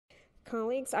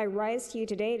Colleagues, I rise to you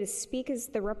today to speak as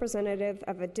the representative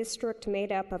of a district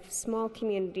made up of small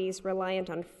communities reliant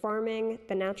on farming,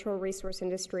 the natural resource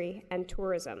industry, and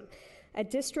tourism. A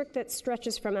district that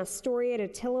stretches from Astoria to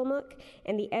Tillamook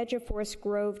and the edge of Forest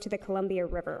Grove to the Columbia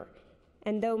River.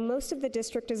 And though most of the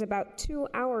district is about 2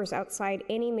 hours outside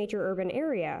any major urban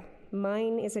area,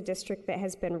 mine is a district that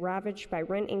has been ravaged by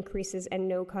rent increases and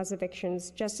no-cause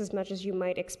evictions just as much as you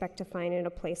might expect to find in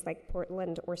a place like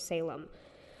Portland or Salem.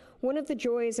 One of the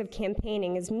joys of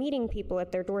campaigning is meeting people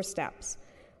at their doorsteps.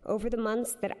 Over the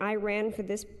months that I ran for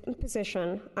this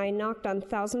position, I knocked on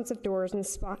thousands of doors and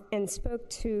spoke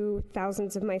to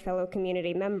thousands of my fellow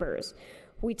community members.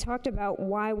 We talked about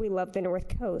why we love the North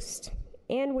Coast,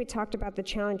 and we talked about the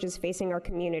challenges facing our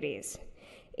communities.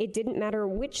 It didn't matter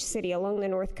which city along the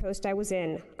North Coast I was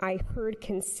in, I heard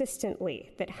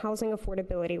consistently that housing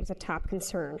affordability was a top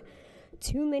concern.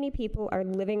 Too many people are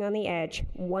living on the edge,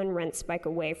 one rent spike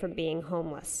away from being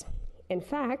homeless. In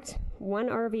fact, one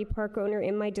RV park owner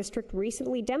in my district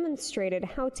recently demonstrated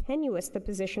how tenuous the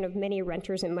position of many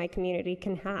renters in my community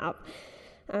can have,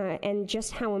 and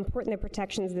just how important the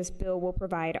protections this bill will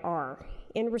provide are.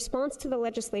 In response to the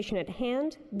legislation at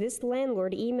hand, this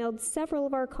landlord emailed several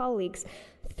of our colleagues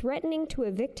threatening to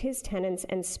evict his tenants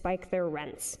and spike their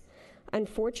rents.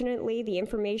 Unfortunately, the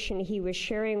information he was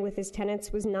sharing with his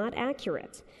tenants was not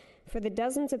accurate. For the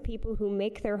dozens of people who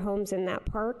make their homes in that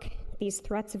park, these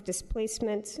threats of displacing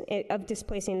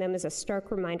them is a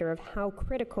stark reminder of how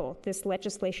critical this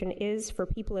legislation is for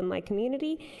people in my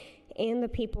community and the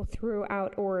people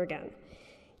throughout Oregon.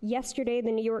 Yesterday,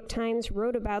 the New York Times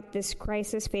wrote about this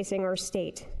crisis facing our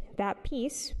state. That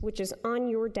piece, which is on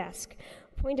your desk,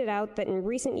 pointed out that in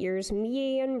recent years,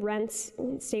 median rents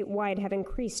statewide have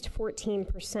increased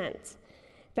 14%.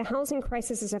 The housing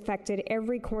crisis has affected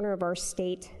every corner of our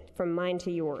state, from mine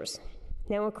to yours.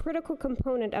 Now, a critical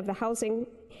component to the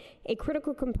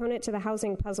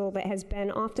housing puzzle that has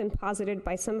been often posited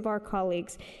by some of our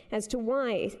colleagues as to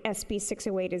why SB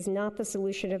 608 is not the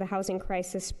solution to the housing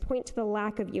crisis point to the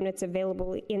lack of units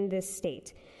available in this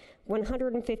state.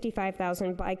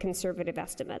 155,000 by conservative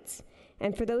estimates.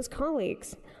 And for those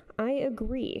colleagues, I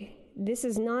agree, this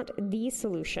is not the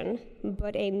solution,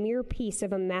 but a mere piece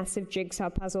of a massive jigsaw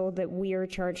puzzle that we are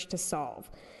charged to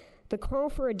solve. The call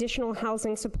for additional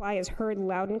housing supply is heard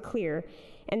loud and clear,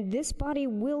 and this body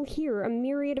will hear a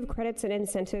myriad of credits and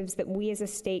incentives that we as a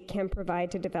state can provide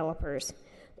to developers.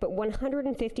 But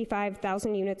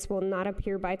 155,000 units will not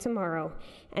appear by tomorrow,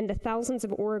 and the thousands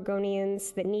of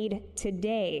Oregonians that need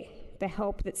today the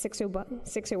help that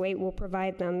 608 will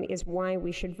provide them is why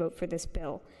we should vote for this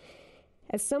bill.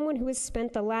 As someone who has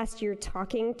spent the last year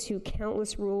talking to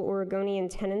countless rural Oregonian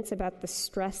tenants about the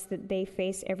stress that they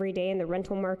face every day in the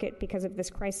rental market because of this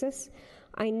crisis,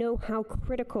 I know how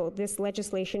critical this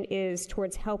legislation is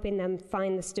towards helping them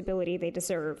find the stability they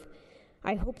deserve.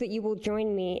 I hope that you will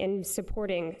join me in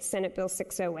supporting Senate Bill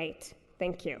 608.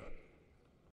 Thank you.